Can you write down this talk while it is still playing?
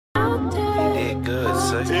get good,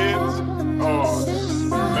 say. Tits or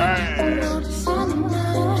man.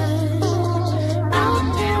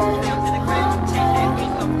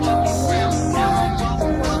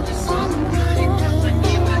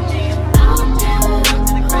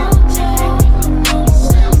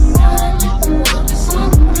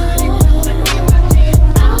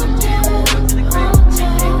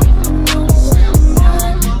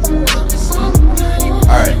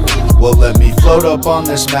 Well, let me float up on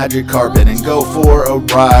this magic carpet and go for a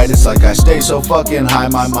ride. It's like I stay so fucking high,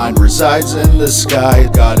 my mind resides in the sky.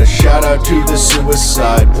 Got a shout out to the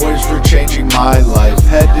suicide boys for changing my life.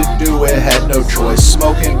 Had to do it, had no choice.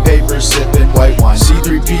 Smoking paper, sipping white wine.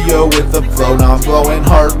 C3PO with the flow, now I'm glowing,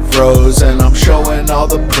 heart froze, and I'm showing all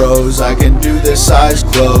the pros. I can do this, eyes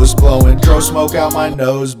closed, blowing throw smoke out my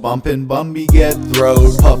nose, bumping Bumby get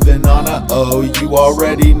throwed, puffing on a O. You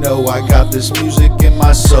already know I got this music in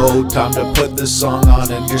my soul. Time to put this song on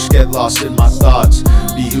and just get lost in my thoughts.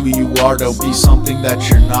 Be who you are, don't be something that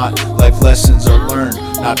you're not. Life lessons are learned,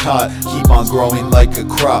 not taught. Keep on growing like a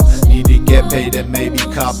crop. Need to get paid and maybe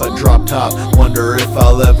cop a drop top. Wonder if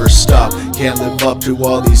I'll ever stop. Can't live up to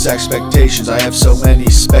all these expectations. I have so many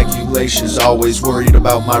speculations. Always worried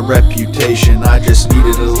about my reputation. I just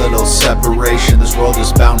needed a little separation. This world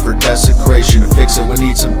is bound for desecration. To fix it we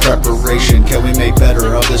need some preparation. Can we make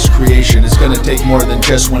better of this creation? It's gonna take more than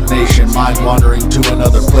just one nation. Mind wandering to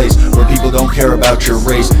another place where people don't care about your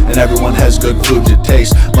race and everyone has good food to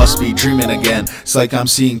taste. Must be dreaming again. It's like I'm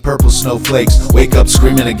seeing purple snowflakes. Wake up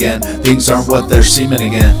screaming again. Things aren't what they're seeming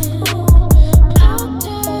again.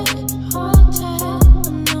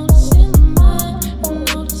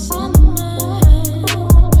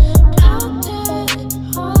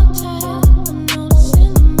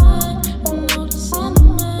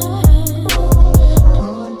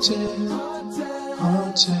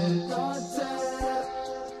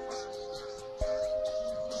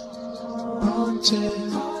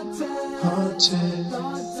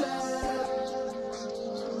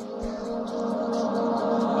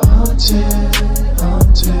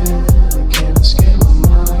 Haunted, I can't escape my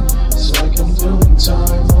mind. It's like I'm doing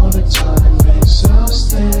time all the time.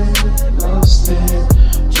 Exhausted, lost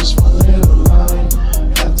it, just one little line.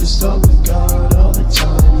 Have to stop with God all the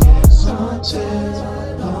time. Yeah, it's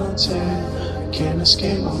haunted, I can't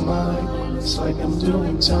escape my mind. It's like I'm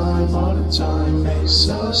doing time all the time.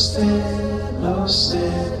 Exhausted, lost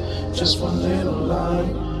it, just one little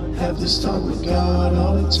line. Have to stop with God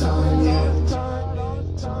all the time. Yeah.